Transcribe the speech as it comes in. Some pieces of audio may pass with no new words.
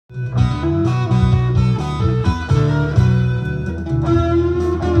Right,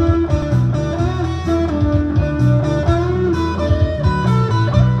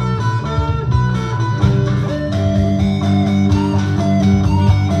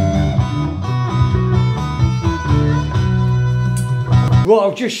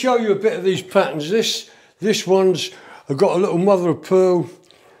 I'll just show you a bit of these patterns. This one's got a little mother of pearl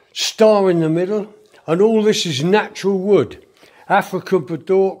star in the middle, and all this is natural wood. African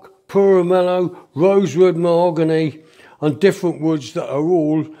burdock, puramello, rosewood, mahogany, and different woods that are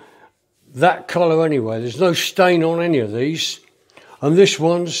all that colour anyway. There's no stain on any of these. And this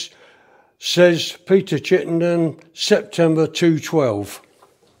one's says Peter Chittenden, September 2012.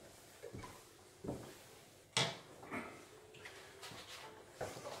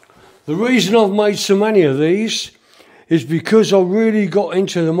 The reason I've made so many of these is because I really got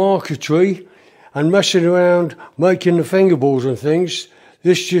into the marquetry and messing around making the fingerboards and things.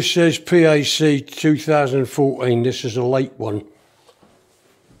 This just says PAC 2014. This is a late one.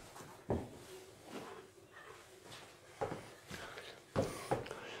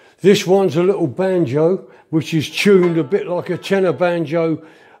 This one's a little banjo, which is tuned a bit like a tenor banjo.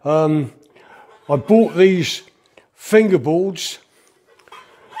 I bought these fingerboards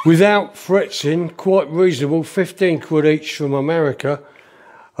without frets in, quite reasonable, 15 quid each from America.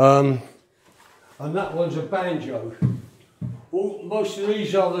 And that one's a banjo. Most of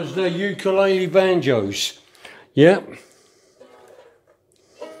these others, they're ukulele banjos. Yeah.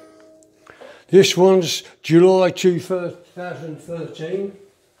 This one's July 2013.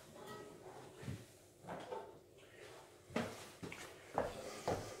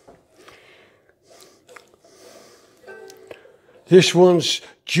 This one's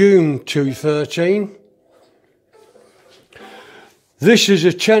June 2013. This is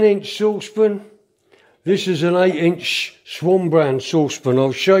a 10-inch saucepan. This is an 8-inch Swan brand saucepan.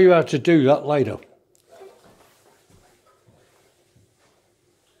 I'll show you how to do that later.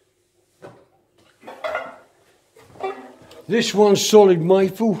 This one's solid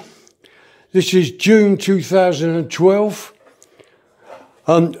maple. This is June 2012.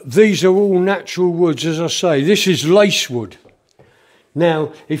 These are all natural woods, as I say. This is lace wood.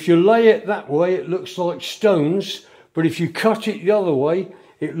 Now, if you lay it that way, it looks like stones, but if you cut it the other way,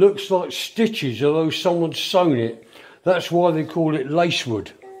 it looks like stitches, although someone's sewn it. That's why they call it lace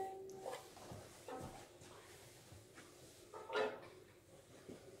wood.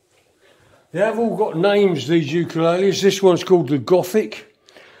 They have all got names, these ukuleles. This one's called the Gothic.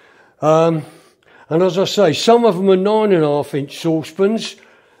 And as I say, some of them are 9.5-inch saucepans,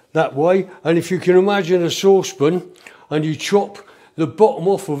 that way. And if you can imagine a saucepan, and you chop the bottom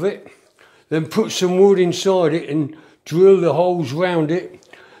off of it, then put some wood inside it and drill the holes round it.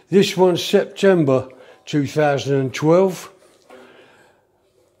 This one's September 2012.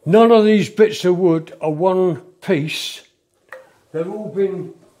 None of these bits of wood are one piece. They've all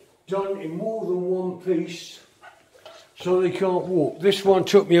been done in more than one piece, so they can't walk. This one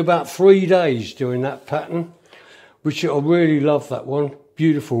took me about 3 days doing that pattern, which I really love that one.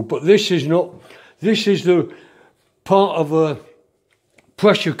 Beautiful. But this is not. This is the part of a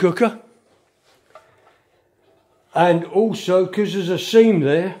pressure cooker, and also because there's a seam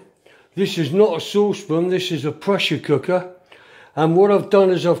there, this is not a saucepan, this is a pressure cooker. And what I've done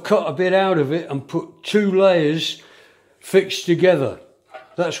is I've cut a bit out of it and put 2 layers fixed together.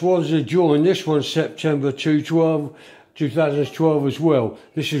 That's one's a join. This one's September 2012 as well.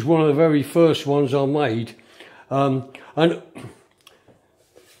 This is one of the very first ones I made, but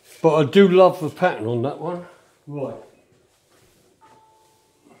I do love the pattern on that one. Right.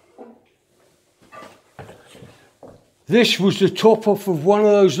 This was the top off of one of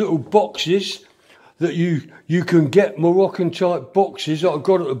those little boxes that you can get, Moroccan type boxes that I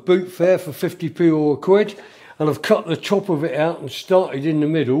got at a boot fair for 50p or a quid, and I've cut the top of it out and started in the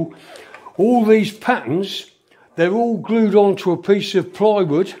middle. All these patterns, they're all glued onto a piece of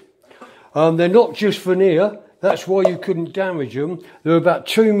plywood. They're not just veneer, that's why you couldn't damage them. They're about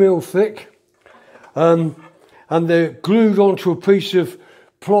 2 mil thick, and they're glued onto a piece of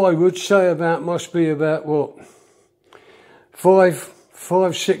plywood, say must be about what,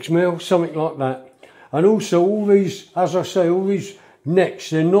 5-6 mil, something like that. And also all these, as I say, all these necks,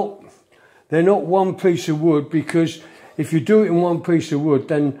 they're not one piece of wood, because if you do it in one piece of wood,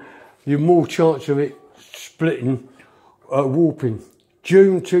 then you're more chance of it splitting, warping.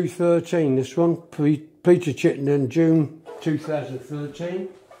 June 2013, this one, Peter Chittenden, June 2013.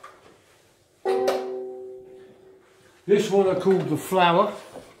 This one I called the Flower.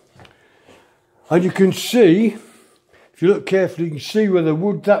 And you can see, if you look carefully, you can see where the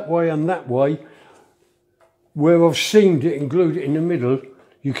wood that way and that way, where I've seamed it and glued it in the middle,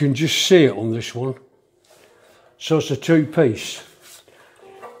 you can just see it on this one. So it's a two-piece.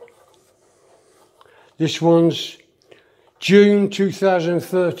 This one's June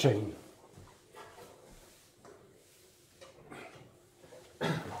 2013.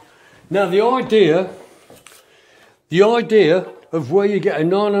 Now the idea of where you get a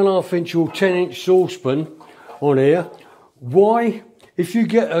 9.5 inch or 10 inch saucepan on here, why, if you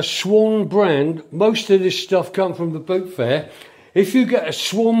get a Swan brand, most of this stuff come from the boot fair, if you get a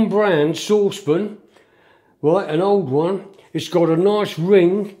Swan brand saucepan, right, an old one, it's got a nice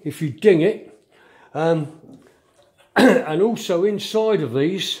ring if you ding it, and also inside of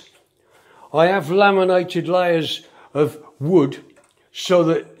these I have laminated layers of wood so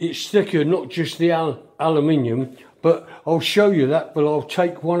that it's thicker, not just the aluminium, but I'll show you that, but I'll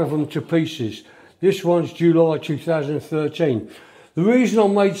take one of them to pieces. This one's July 2013. The reason I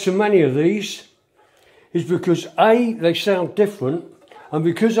made so many of these is because A, they sound different, and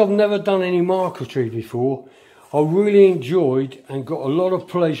because I've never done any marquetry before, I really enjoyed and got a lot of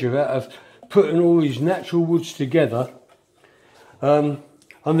pleasure out of putting all these natural woods together. And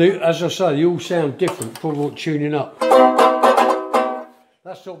they, as I say, they all sound different. Probably not tuning up.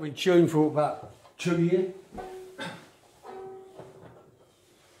 That's not been tuned for about 2 years.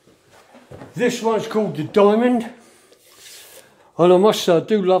 This one's called the Diamond, and I must say I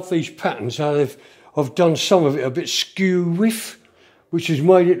do love these patterns. How I've done some of it a bit skew with, which has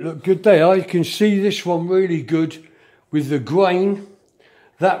made it look good there. You can see this one really good with the grain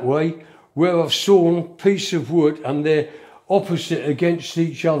that way, where I've sawn piece of wood and they're opposite against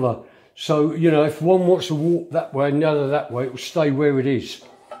each other. So, you know, if one wants to walk that way and the other that way, it will stay where it is.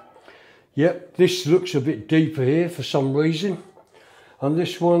 Yep, this looks a bit deeper here for some reason. And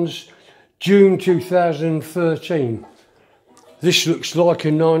this one's June 2013. This looks like a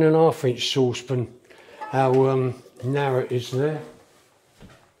 9.5 inch saucepan, how narrow it is there.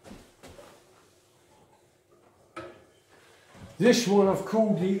 This one I've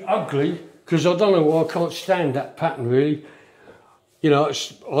called the Ugly, because I don't know why I can't stand that pattern really. You know, I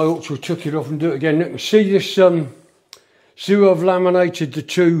ought to have took it off and do it again. Look, see this, see where I've laminated the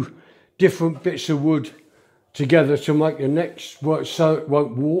two different bits of wood together to make the next work so it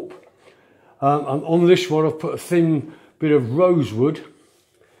won't warp. And on this one I've put a thin bit of rosewood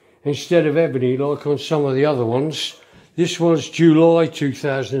instead of ebony like on some of the other ones. This one's July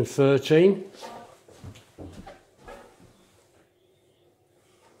 2013.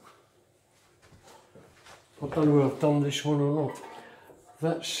 I don't know if I've done this one or not.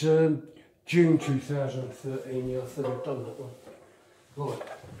 That's June 2013, yeah, I think I've done that one. Right.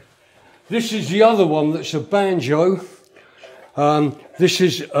 This is the other one that's a banjo. This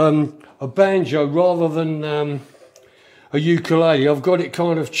is a banjo rather than a ukulele. I've got it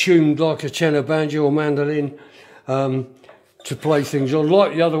kind of tuned like a tenor banjo or mandolin to play things on.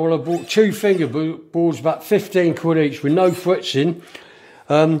 Like the other one, I bought two fingerboards, about 15 quid each with no frets in.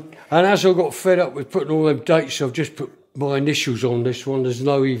 And as I got fed up with putting all them dates, I've just put my initials on this one. There's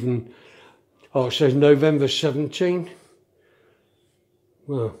no even, oh, it says November 17.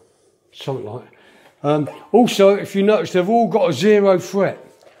 Well, something like that. Also, if you notice, they've all got a 0 fret.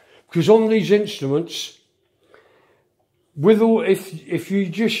 Because on these instruments, with all, if you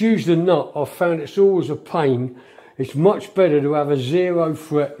just use the nut, I've found it's always a pain. It's much better to have a 0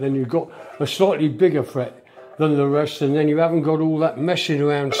 fret than you've got a slightly bigger fret than the rest, and then you haven't got all that messing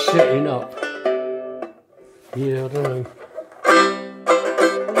around setting up. Yeah, I don't know.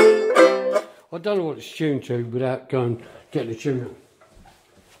 I don't know what it's tuned to without getting the tune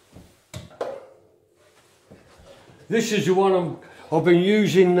up. This is the one I've been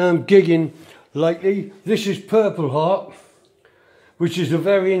using gigging lately. This is Purple Heart, which is a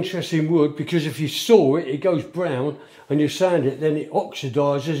very interesting wood because if you saw it, it goes brown, and you sand it, then it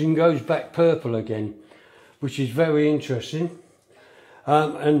oxidises and goes back purple again, which is very interesting.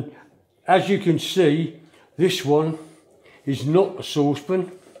 And as you can see, this one is not a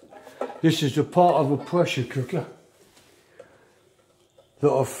saucepan. This is a part of a pressure cooker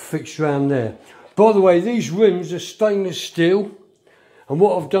that I've fixed around there. By the way, these rims are stainless steel, and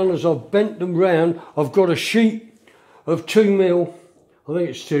what I've done is I've bent them round. I've got a sheet of 2mm, I think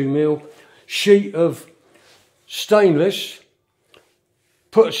it's 2mm, sheet of stainless,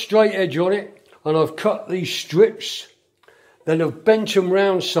 put a straight edge on it, and I've cut these strips, then I've bent them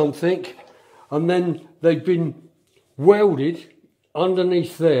round something, and then they've been welded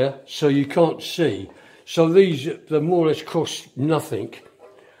underneath there so you can't see. So these, they more or less cost nothing.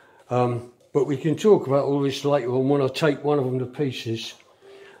 But we can talk about all this later on when I take one of them to pieces,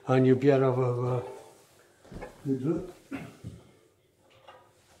 and you'll be able to have a good look.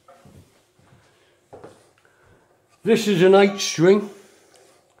 This is an 8 string.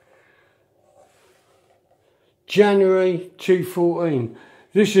 January 2014.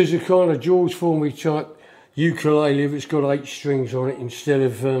 This is a kind of George Formby type ukulele. It's got 8 strings on it instead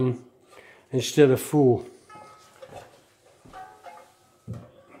of 4.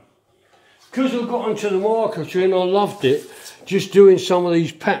 Because I got into the marketing and I loved it, just doing some of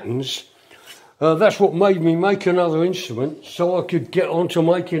these patterns, that's what made me make another instrument so I could get on to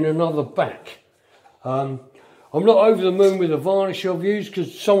making another back. I'm not over the moon with the varnish I've used,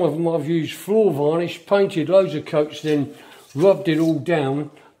 because some of them I've used floor varnish, painted loads of coats, then rubbed it all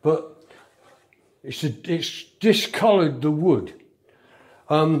down, but it's discoloured the wood.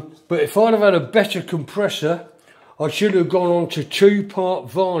 But if I'd have had a better compressor, I should have gone on to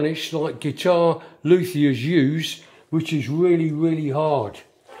 2-part varnish like guitar luthiers use, which is really, really hard.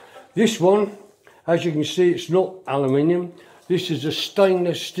 This one, as you can see, it's not aluminium. This is a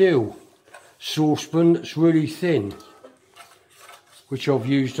stainless steel saucepan that's really thin, which I've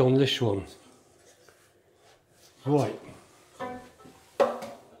used on this one. Right. I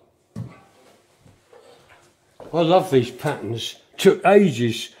love these patterns. Took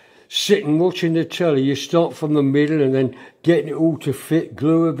ages sitting watching the telly. You start from the middle and then getting it all to fit,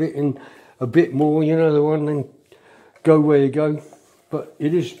 glue a bit and a bit more, you know the one, then go where you go. But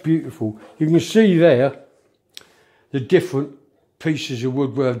it is beautiful. You can see there the different pieces of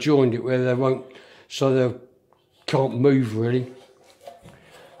wood where I've joined it, where they won't, so they can't move really.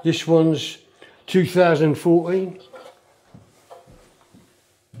 This one's 2014.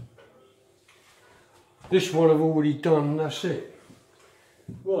 This one I've already done, that's it.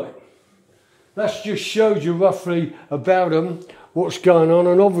 Right, that just shows you roughly about them, what's going on,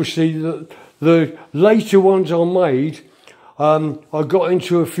 and obviously the later ones I made, I got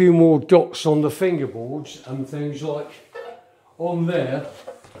into a few more dots on the fingerboards and things like on there.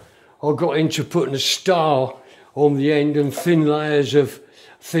 I got into putting a star on the end and thin layer of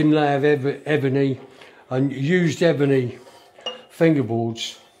ebony, and used ebony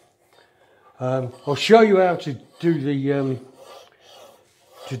fingerboards. I'll show you how to do the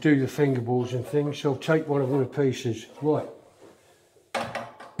fingerboards and things, so I'll take one of the pieces. Right,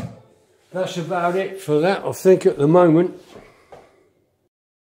 that's about it for that, I think, at the moment.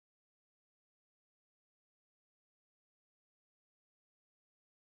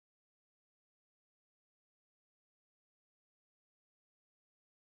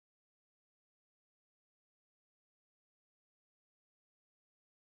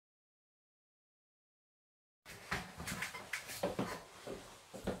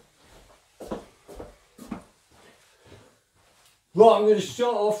 Right, I'm going to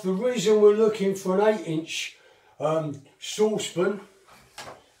start off. The reason we're looking for an 8-inch saucepan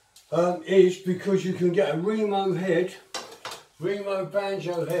is because you can get a Remo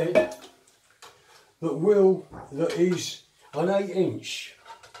banjo head that is an 8-inch.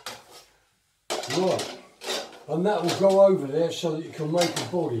 Right, and that will go over there so that you can make a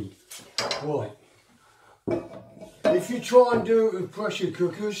body. Right, if you try and do it with pressure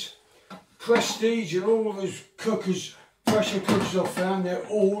cookers, Prestige and all those pressure cookers I've found, they're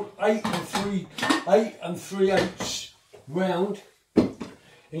all 8 and 3/8 round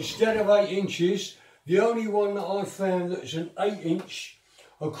instead of 8 inches. The only one that I've found that's an 8-inch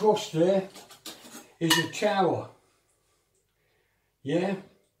across there is a tower. Yeah,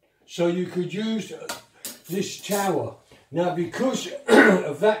 so you could use this tower. Now, because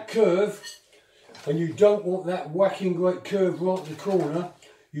of that curve, and you don't want that whacking great curve right in the corner,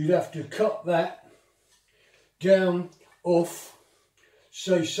 you'd have to cut that down off,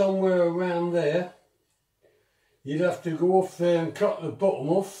 say somewhere around there. You'd have to go off there and cut the bottom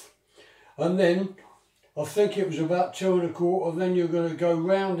off, and then I think it was about 2 1/4, then you're going to go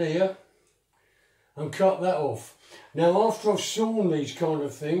round here and cut that off. Now, after I've sawn these kind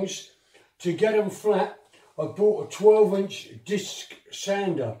of things, to get them flat, I bought a 12-inch disc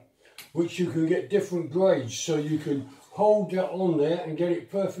sander, which you can get different grades, so you can hold that on there and get it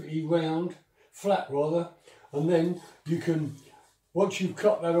perfectly round, flat rather, and then you can, once you've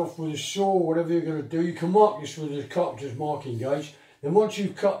cut that off with a saw or whatever you're going to do, you can mark this with a carpenter's marking gauge. Then once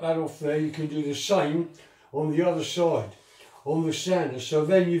you've cut that off there, you can do the same on the other side, on the sander. So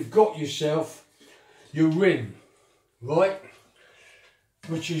then you've got yourself your rim, right,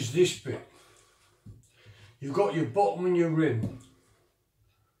 which is this bit. You've got your bottom and your rim.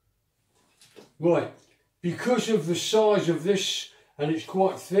 Right, because of the size of this, and it's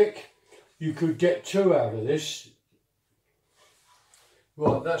quite thick, you could get 2 out of this.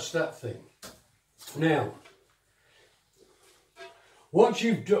 Right, that's that thing. Now, once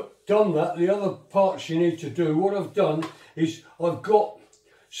you've done that, the other parts you need to do, what I've done is I've got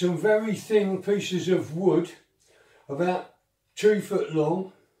some very thin pieces of wood, about 2 foot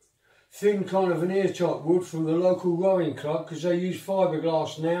long, thin kind of an airtight wood from the local rowing club, because they use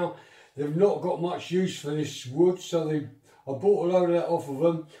fiberglass now. They've not got much use for this wood, so I bought a load of that off of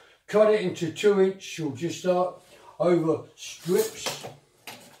them, cut it into 2-inch or just over strips.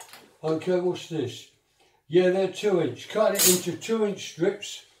 Okay, what's this? Yeah, they're 2-inch. Cut it into 2-inch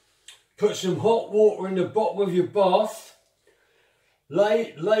strips, put some hot water in the bottom of your bath,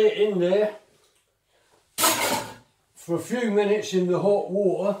 lay it in there for a few minutes in the hot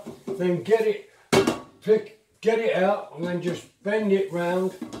water, then get it out and then just bend it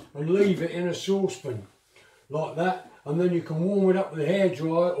round and leave it in a saucepan like that, and then you can warm it up with a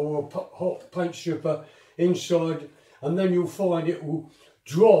hairdryer or a hot paint stripper inside, and then you'll find it will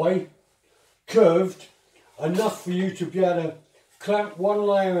dry, curved, enough for you to be able to clamp one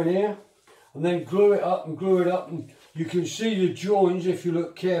layer in here and then glue it up, and you can see the joins if you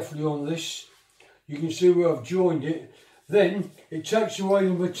look carefully on this. You can see where I've joined it. Then it takes away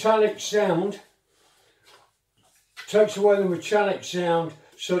the metallic sound.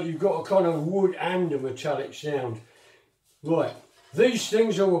 So you've got a kind of wood and a metallic sound. Right, these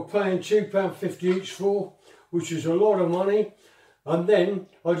things I was paying £2.50 each for, which is a lot of money. And then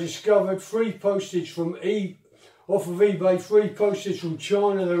I discovered free postage from off of eBay, free postage from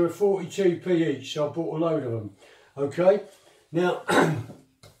China. They were 42p each, so I bought a load of them. Okay, now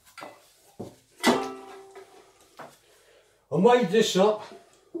I made this up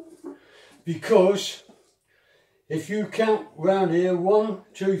because if you count round here, 1,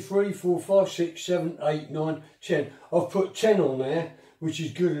 2, 3, 4, 5, 6, 7, 8, 9, 10. I've put 10 on there, which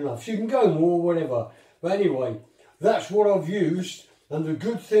is good enough. You can go more, whatever. But anyway, that's what I've used. And the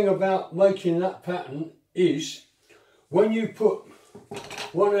good thing about making that pattern is when you put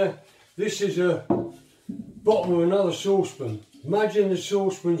this is a bottom of another saucepan. Imagine the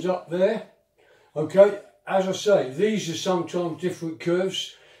saucepan's up there. Okay, as I say, these are sometimes different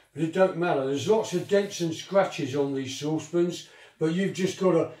curves, but it don't matter. There's lots of dents and scratches on these saucepans, but you've just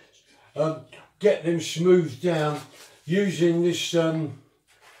got to get them smoothed down using this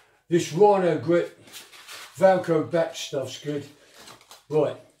this Rhino Grip Velcro back stuff's good.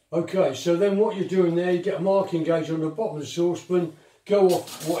 Right, okay, so then what you're doing there, you get a marking gauge on the bottom of the saucepan, go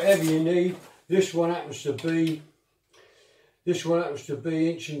off whatever you need. This one happens to be 1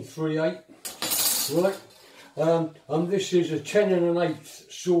 3/8, right? And this is a 10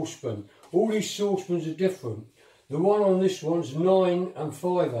 1/8 saucepan. All these saucepans are different. The one on this one's 9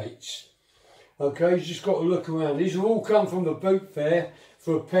 5/8. Okay, you just got to look around. These have all come from the boot fair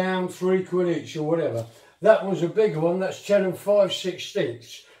for £1, £3 each or whatever. That one's a bigger one, that's 10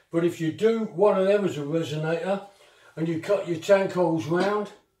 5/16. But if you do one of them as a resonator and you cut your tank holes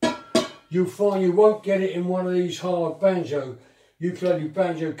round, you'll find you won't get it in one of these hard ukulele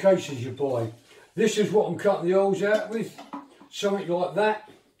banjo cases you buy. This is what I'm cutting the holes out with, something like that.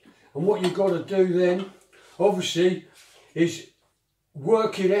 And what you've got to do then, obviously, is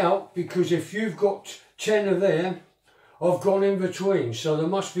work it out, because if you've got 10 of them, I've gone in between, so there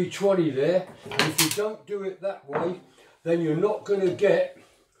must be 20 there. And if you don't do it that way, then you're not going to get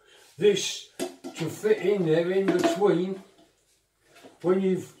this to fit in there in between. When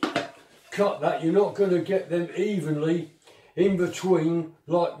you've cut that, you're not going to get them evenly in between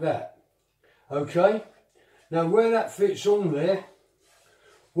like that. Okay, now where that fits on there,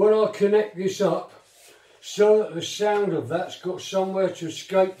 when I connect this up so that the sound of that's got somewhere to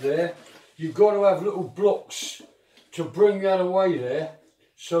escape there, you've got to have little blocks to bring that away there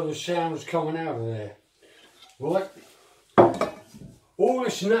so the sound's coming out of there. Right, all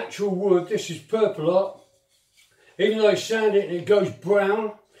this natural wood, this is purple art. Even though I sand it and it goes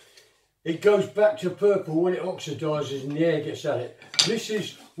brown, it goes back to purple when it oxidises and the air gets at it. This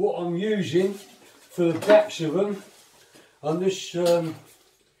is what I'm using for the backs of them, and this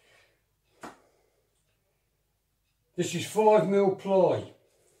is 5mm ply.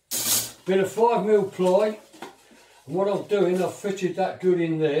 Bit of 5mm ply, and what I'm doing, I've fitted that good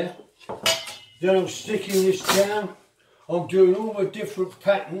in there. Then I'm sticking this down. I'm doing all the different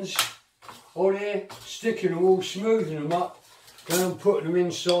patterns on here, sticking them all, smoothing them up. Then I'm putting them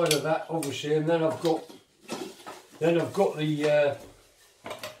inside of that, obviously, and then I've got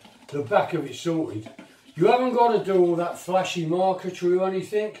the back of it sorted. You haven't got to do all that flashy marquetry or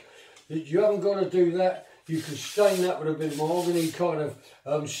anything. You haven't got to do that. You can stain that with a bit of mahogany, kind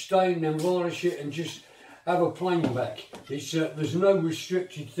of stain and varnish it, and just have a plain back. It's there's no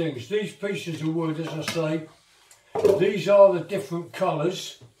restricted things. These pieces of wood, as I say, these are the different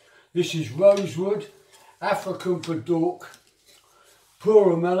colours. This is rosewood, African perdork,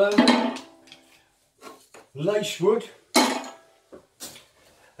 puramello, lacewood.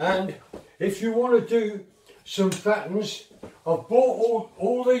 And if you want to do some patterns. I've bought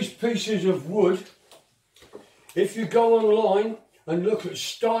all these pieces of wood. If you go online and look at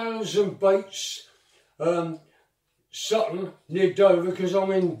Styles and Bates, Sutton near Dover, because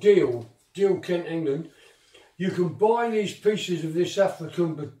I'm in Deal, Kent, England, you can buy these pieces of this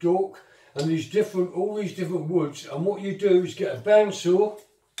African burdock and all these different woods, and what you do is get a bandsaw,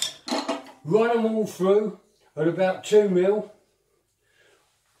 run them all through at about 2mm.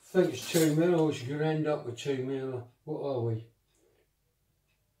 I think it's 2mm, or you're going to end up with 2mm. What are we?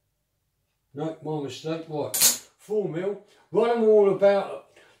 No, my mistake. Right, 4mm. Run them all about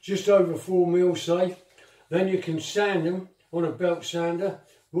just over 4mm, say. Then you can sand them on a belt sander.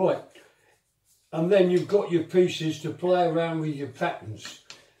 Right, and then you've got your pieces to play around with your patterns.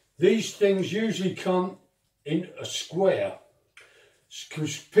 These things usually come in a square,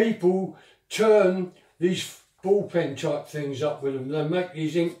 because people turn these ball pen type things up with them. They make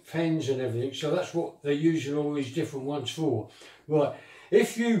these ink pens and everything, so that's what they're using all these different ones for. Right,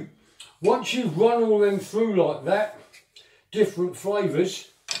 once you've run all them through like that, different flavours,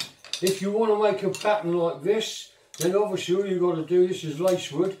 if you want to make a pattern like this, then obviously all you've got to do, this is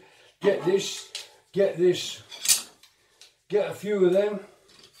lace wood, get this, get a few of them,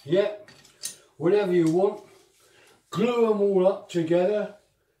 yeah, whatever you want, glue them all up together,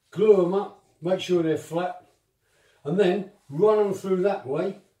 glue them up, make sure they're flat, and then run them through that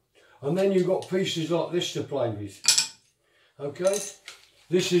way, and then you've got pieces like this to play with. Okay,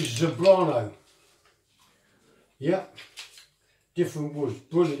 this is Zebrano. Yeah, different woods,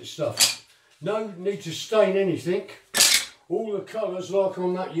 brilliant stuff. No need to stain anything. All the colours, like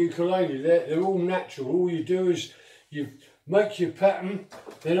on that ukulele, they're all natural. All you do is you make your pattern,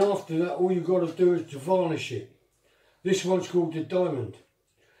 then after that all you've got to do is to varnish it. This one's called the Diamond.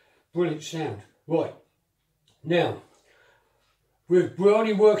 Brilliant sound. Right. Now, we're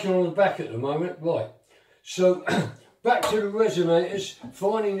only working on the back at the moment, right, so back to the resonators,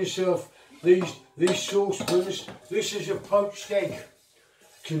 finding yourself these saucepans. This is a poached egg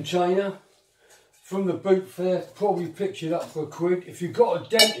container from the boot fair, probably picked it up for £1. If you've got a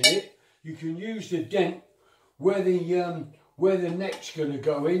dent in it, you can use the dent where the neck's going to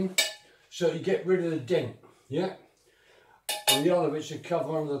go in, so you get rid of the dent, yeah, and the other bit's a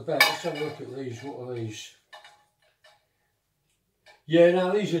cover on the back. Let's have a look at these. What are these? Yeah, now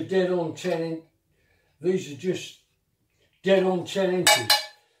these are dead on 10 inch. These are just dead on 10 inches.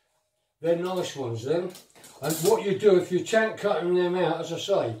 They're nice ones, them. And what you do, if you're tank cutting them out, as I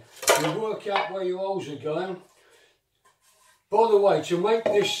say, you work out where your holes are going. By the way, to make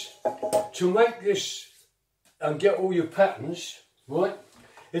this and get all your patterns, right,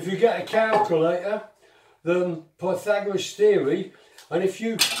 if you get a calculator, the Pythagoras theory, and if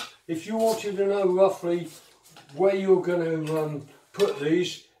you wanted to know roughly where you're going to put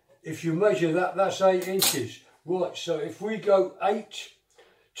these, if you measure that, that's 8 inches. Right, so if we go 8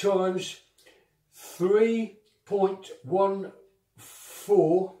 times 3.14,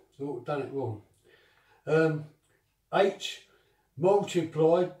 oh, done it wrong, 8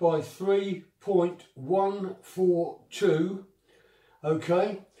 multiplied by 3.142,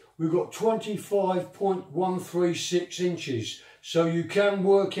 okay, we've got 25.136 inches. So you can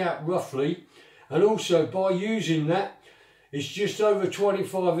work out roughly, and also by using that, it's just over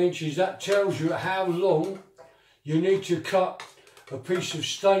 25 inches. That tells you how long you need to cut a piece of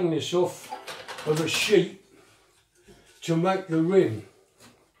stainless off of a sheet to make the rim.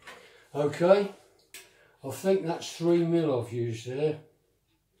 Okay, I think that's 3mm I've used there.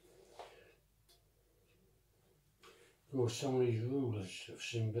 Of course, some of these rulers have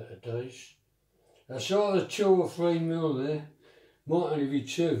seen better days. That's either 2 or 3mm there. Might only be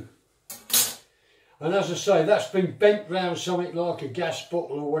 2. And as I say, that's been bent round something like a gas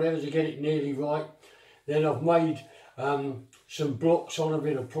bottle or whatever to get it nearly right. Then I've made some blocks on a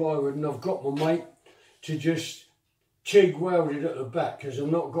bit of plywood, and I've got my mate to just TIG weld it at the back, because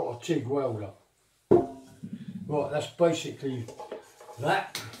I've not got a TIG welder. Right, that's basically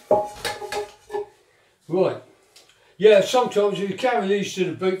that. Right. Yeah, sometimes if you carry these to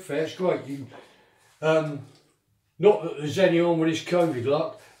the boot fair, it's great. You, not that there's any on with this COVID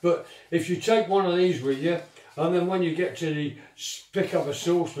luck, but if you take one of these with you, and then when you get to pick up a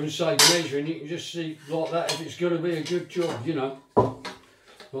saucepan, say measuring, you can just see like that if it's going to be a good job, you know.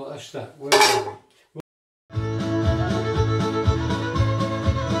 Right, that's that. Where are we?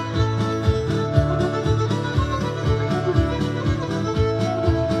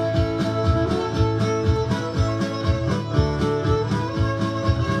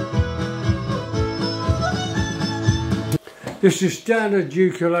 This is standard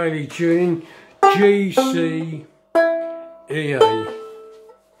ukulele tuning, G, C, E, A.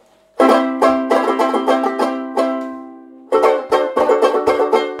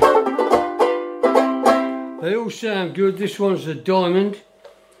 They all sound good. This one's a diamond.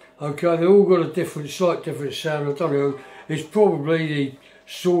 Okay, they've all got a slight different sound. I don't know. It's probably the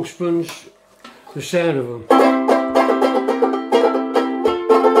saucepans, the sound of them.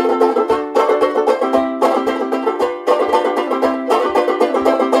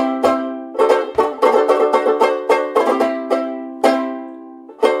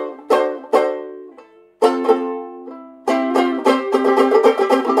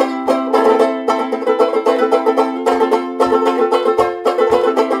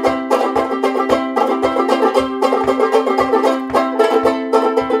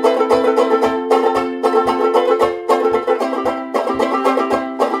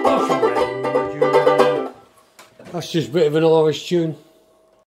 That's just a bit of an Irish tune.